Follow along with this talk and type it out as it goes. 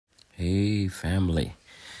Hey, family.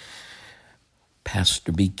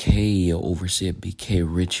 Pastor BK, Overseer BK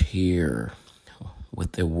Rich here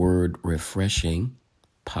with the Word Refreshing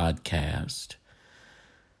podcast,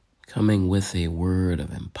 coming with a word of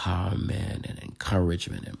empowerment and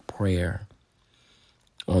encouragement and prayer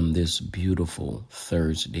on this beautiful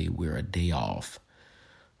Thursday. We're a day off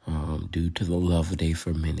due to the love day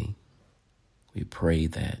for many. We pray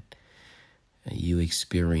that you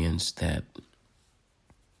experience that,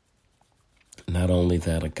 not only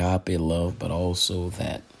that agape love, but also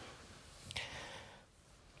that,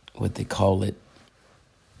 what they call it,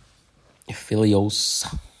 philios,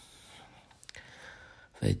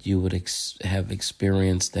 that you would have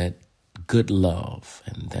experienced that good love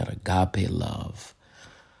and that agape love.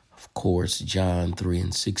 Of course, John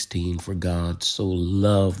 3:16, for God so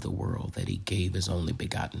loved the world that he gave his only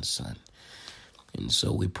begotten son. And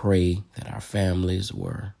so we pray that our families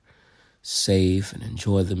were safe and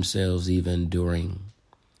enjoy themselves even during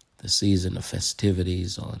the season of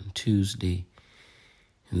festivities on Tuesday,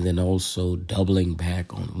 and then also doubling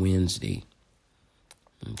back on Wednesday.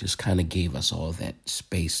 And just kind of gave us all that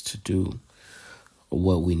space to do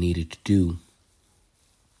what we needed to do.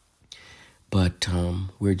 But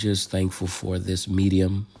we're just thankful for this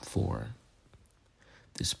medium, for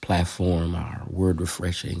this platform, our Word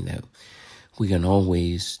Refreshing, that we can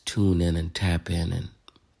always tune in and tap in and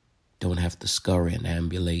don't have to scurry and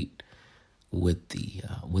ambulate with the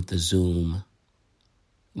Zoom,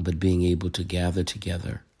 but being able to gather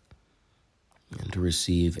together and to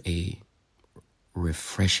receive a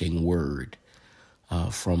refreshing word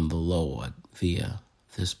from the Lord via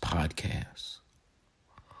this podcast.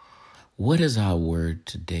 What is our word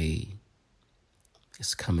today?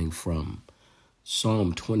 It's coming from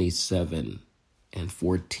Psalm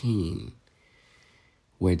 27:14,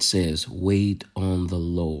 where it says, "Wait on the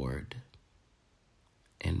Lord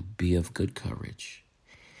and be of good courage,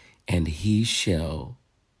 and he shall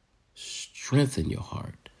strengthen your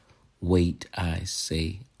heart. Wait, I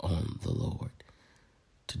say, on the Lord."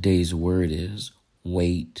 Today's word is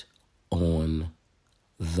wait on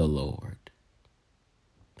the Lord.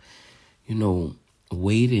 You know,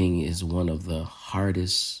 waiting is one of the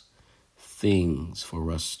hardest things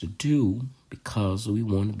for us to do because we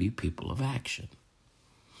want to be people of action.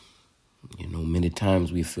 You know, many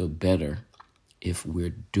times we feel better if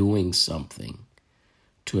we're doing something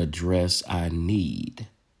to address our need.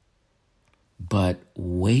 But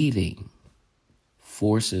waiting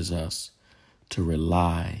forces us to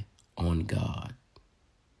rely on God.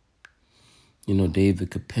 You know,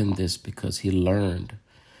 David could pen this because he learned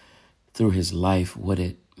through his life what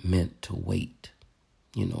it meant to wait.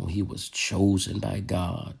 You know, he was chosen by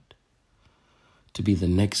God to be the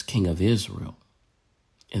next king of Israel.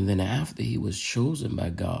 And then after he was chosen by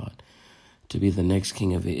God to be the next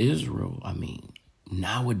king of Israel,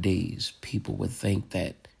 nowadays people would think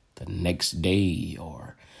that the next day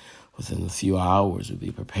or within a few hours would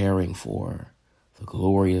be preparing for the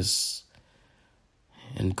glorious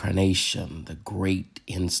incarnation, the great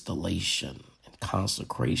installation and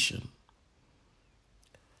consecration.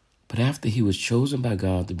 But after he was chosen by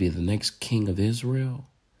God to be the next king of Israel,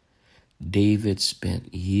 David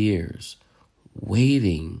spent years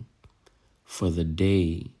waiting for the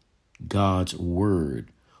day God's word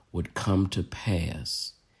would come to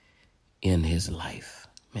pass in his life.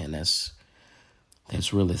 Man, that's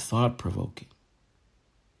really thought-provoking.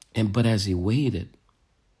 But as he waited,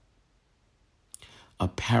 a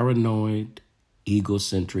paranoid,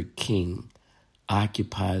 egocentric king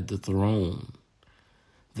occupied the throne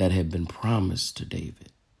that had been promised to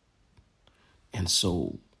David. And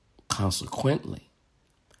so, consequently,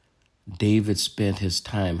 David spent his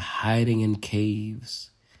time hiding in caves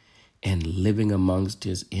and living amongst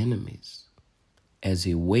his enemies. As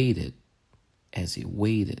he waited in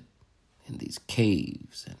these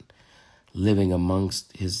caves and living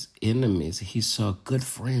amongst his enemies, he saw good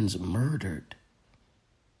friends murdered,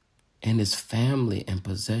 and his family and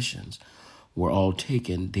possessions were all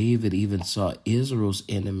taken. David even saw Israel's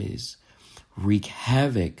enemies wreak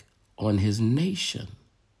havoc on his nation.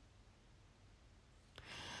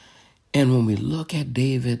 And when we look at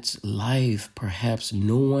David's life, perhaps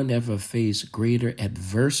no one ever faced greater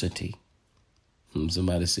adversity.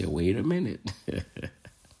 Somebody said, wait a minute.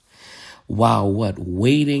 While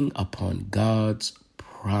waiting upon God's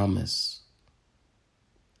promise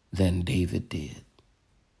than David did.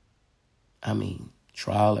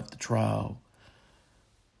 Trial after trial,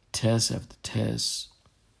 test after test,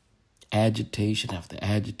 agitation after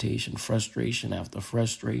agitation, frustration after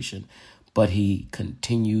frustration. But he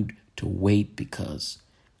continued to wait because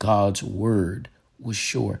God's word was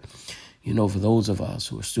sure. For those of us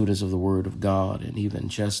who are students of the Word of God, and even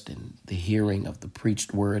just in the hearing of the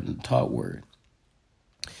preached word and taught word,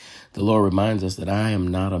 the Lord reminds us that I am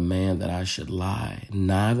not a man that I should lie,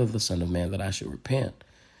 neither the Son of Man that I should repent.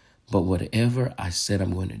 But whatever I said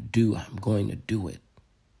I'm going to do, I'm going to do it.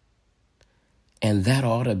 And that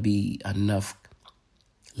ought to be enough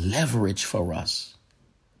leverage for us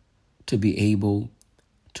to be able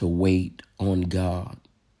to wait on God.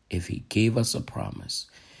 If he gave us a promise,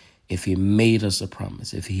 if he made us a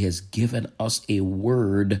promise, if he has given us a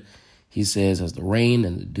word, he says, as the rain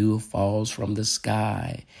and the dew falls from the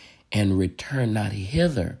sky and return not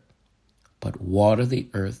hither, but water the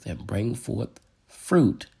earth and bring forth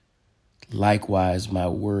fruit, likewise my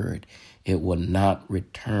word, it will not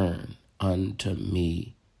return unto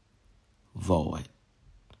me void.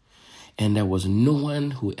 And there was no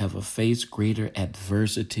one who ever faced greater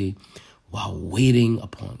adversity while waiting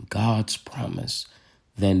upon God's promise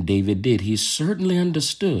than David did. He certainly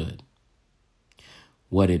understood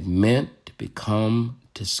what it meant to become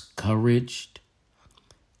discouraged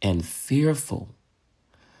and fearful.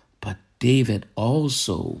 But David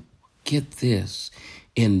also, get this,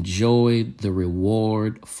 enjoyed the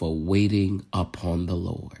reward for waiting upon the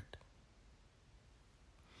Lord.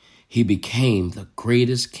 He became the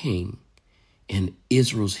greatest king in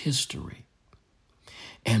Israel's history.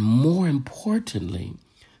 And more importantly,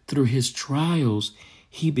 through his trials,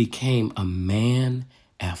 he became a man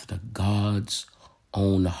after God's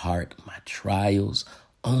own heart. My trials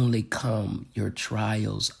only come, your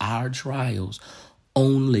trials, our trials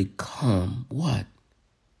only come, what?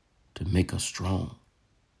 To make us strong.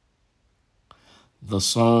 The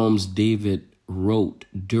Psalms David wrote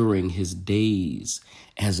during his days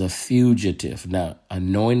as a fugitive, now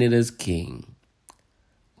anointed as king,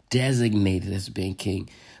 designated as being king,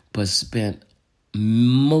 but spent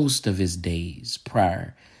most of his days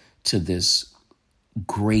prior to this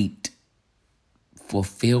great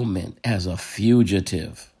fulfillment as a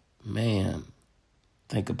fugitive. Man,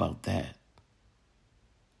 think about that.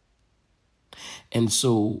 And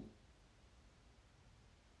so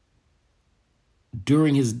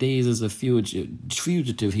during his days as a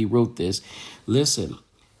fugitive, he wrote this. Listen,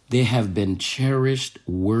 there have been cherished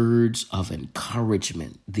words of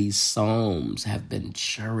encouragement. These Psalms have been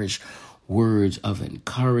cherished words of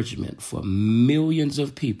encouragement for millions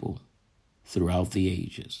of people throughout the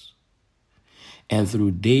ages. And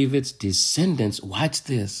through David's descendants, watch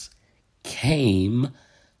this, came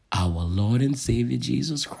our Lord and Savior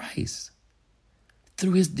Jesus Christ.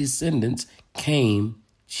 Through his descendants came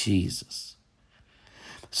Jesus.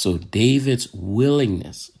 So David's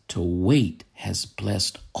willingness to wait has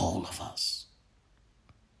blessed all of us.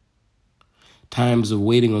 Times of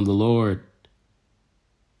waiting on the Lord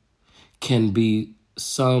can be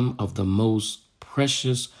some of the most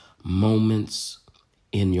precious moments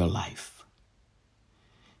in your life.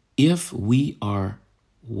 If we are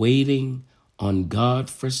waiting on God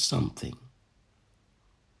for something,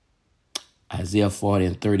 Isaiah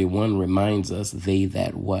 40:31 reminds us, they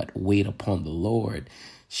that wait upon the Lord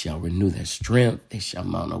shall renew their strength. They shall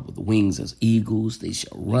mount up with wings as eagles. They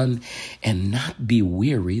shall run and not be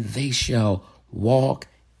weary. They shall walk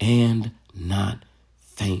and not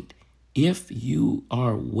faint. If you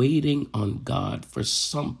are waiting on God for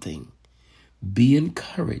something, be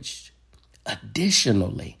encouraged.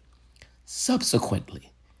 Additionally,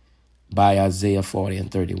 subsequently, by Isaiah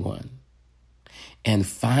 40:31. And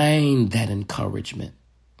find that encouragement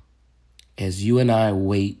as you and I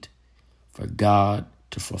wait for God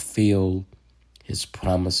to fulfill his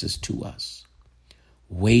promises to us.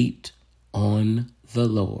 Wait on the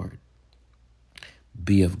Lord.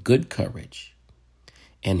 Be of good courage,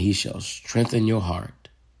 and he shall strengthen your heart.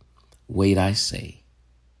 Wait, I say,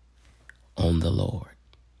 on the Lord.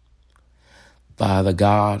 Father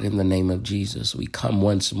God, in the name of Jesus, we come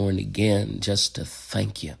once more and again just to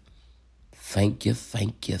thank you. Thank you,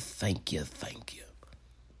 thank you, thank you, thank you.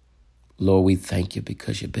 Lord, we thank you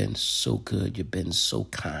because you've been so good. You've been so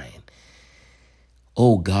kind.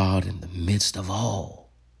 Oh God, in the midst of all,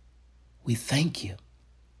 we thank you.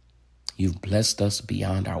 You've blessed us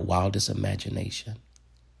beyond our wildest imagination.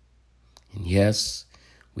 And yes,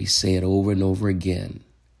 we say it over and over again.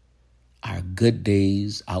 Our good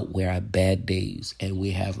days outweigh our bad days, and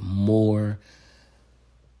we have more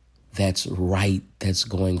that's right, that's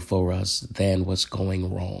going for us than what's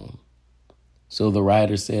going wrong. So the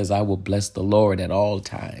writer says, I will bless the Lord at all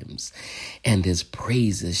times, and his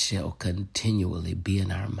praises shall continually be in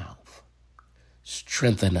our mouth.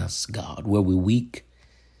 Strengthen us, God, where we're weak.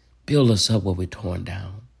 Build us up where we're torn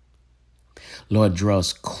down. Lord, draw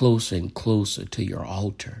us closer and closer to your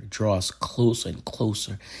altar. Draw us closer and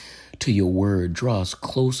closer to your word. Draw us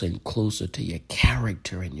closer and closer to your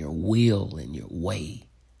character and your will and your way.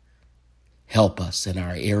 Help us in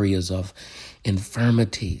our areas of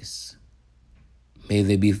infirmities. May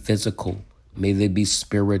they be physical. May they be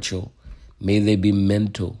spiritual. May they be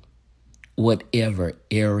mental. Whatever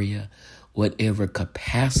area, whatever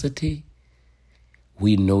capacity,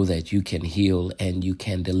 we know that you can heal and you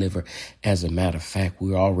can deliver. As a matter of fact,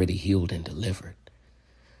 we're already healed and delivered.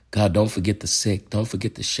 God, don't forget the sick. Don't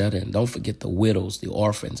forget the shut-in. Don't forget the widows, the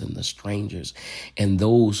orphans, and the strangers, and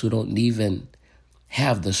those who don't even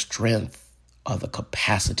have the strength or the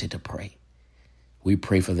capacity to pray. We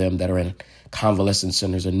pray for them that are in convalescent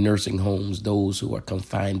centers and nursing homes, those who are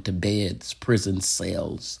confined to beds, prison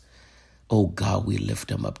cells. Oh God, we lift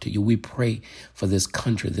them up to you. We pray for this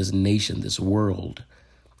country, this nation, this world.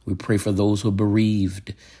 We pray for those who are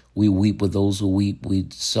bereaved. We weep with those who weep. We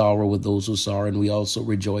sorrow with those who sorrow. And we also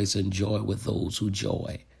rejoice and joy with those who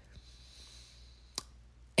joy.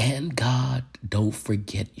 And God, don't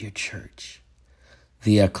forget your church,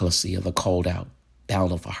 the ecclesia, the called out,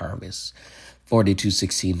 bountiful harvest.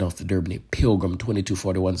 4216 North Durban, Pilgrim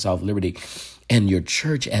 2241 South Liberty, and your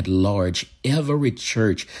church at large, every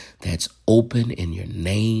church that's open in your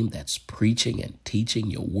name, that's preaching and teaching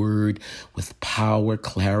your word with power,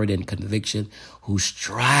 clarity, and conviction, who's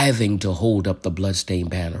striving to hold up the bloodstained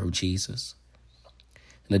banner of Jesus.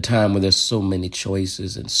 In a time where there's so many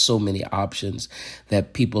choices and so many options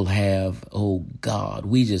that people have, oh God,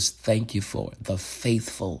 we just thank you for the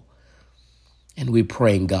faithful. And we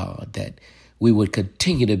praying, God, that we would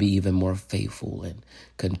continue to be even more faithful and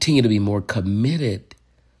continue to be more committed.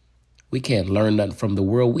 We can't learn nothing from the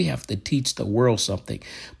world. We have to teach the world something.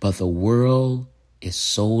 But the world is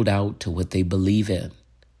sold out to what they believe in.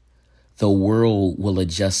 The world will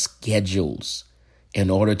adjust schedules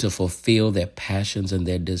in order to fulfill their passions and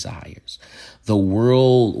their desires. The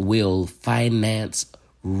world will finance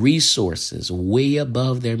resources way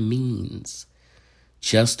above their means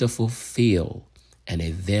just to fulfill an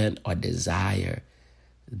event or desire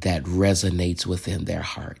that resonates within their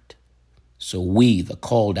heart. So we, the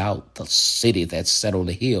called out, the city that's set on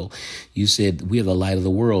the hill, you said we're the light of the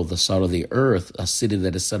world, the salt of the earth. A city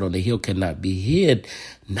that is set on the hill cannot be hid.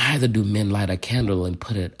 Neither do men light a candle and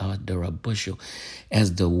put it under a bushel.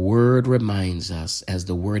 As the word reminds us, as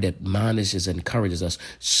the word admonishes, encourages us,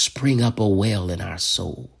 spring up a well in our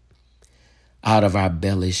soul. Out of our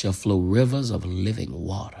belly shall flow rivers of living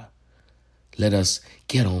water. Let us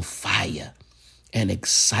get on fire and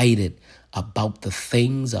excited about the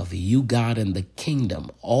things of you, God, and the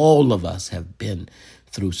kingdom. All of us have been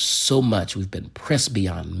through so much. We've been pressed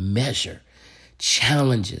beyond measure,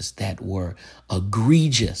 challenges that were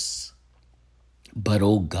egregious. But,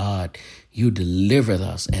 oh God, you delivered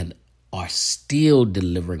us and are still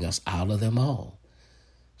delivering us out of them all.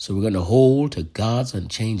 So we're going to hold to God's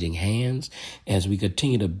unchanging hands as we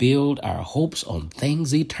continue to build our hopes on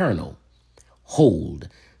things eternal. Hold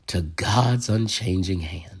to God's unchanging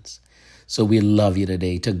hands. So we love you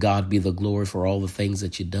today. To God be the glory for all the things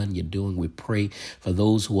that you've done, you're doing. We pray for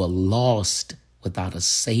those who are lost without a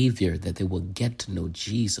Savior, that they will get to know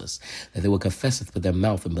Jesus, that they will confess it with their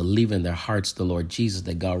mouth and believe in their hearts the Lord Jesus,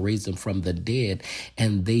 that God raised them from the dead,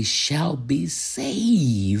 and they shall be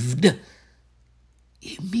saved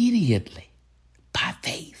immediately by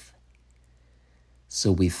faith.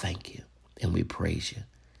 So we thank you and we praise you.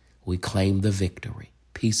 We claim the victory.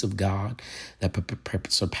 Peace of God that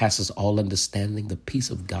surpasses all understanding, the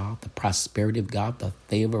peace of God, the prosperity of God, the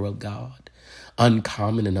favor of God,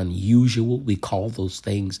 uncommon and unusual. We call those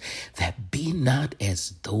things that be not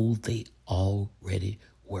as though they already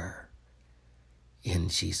were. In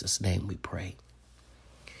Jesus' name we pray.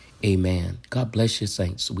 Amen. God bless you,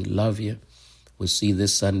 saints. We love you. We'll see you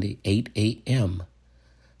this Sunday, 8 a.m.,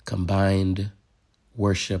 combined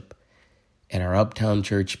worship at our Uptown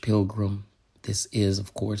Church, Pilgrim. This is,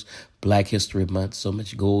 of course, Black History Month. So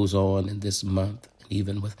much goes on in this month, and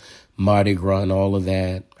even with Mardi Gras and all of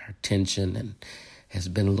that, our attention and has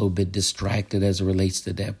been a little bit distracted as it relates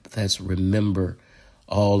to that. But let's remember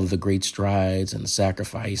all of the great strides and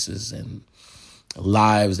sacrifices and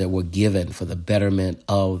lives that were given for the betterment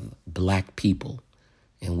of Black people.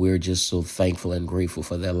 And we're just so thankful and grateful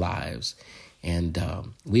for their lives. And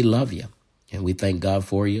we love you, and we thank God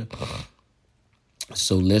for you.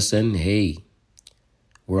 So listen, hey,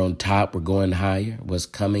 we're on top. We're going higher. What's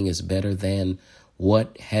coming is better than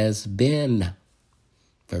what has been.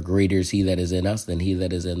 For greater is he that is in us than he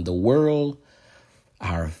that is in the world.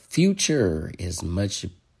 Our future is much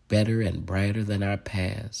better and brighter than our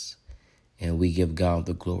past. And we give God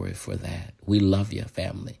the glory for that. We love you,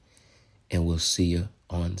 family. And we'll see you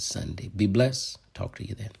on Sunday. Be blessed. Talk to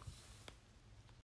you then.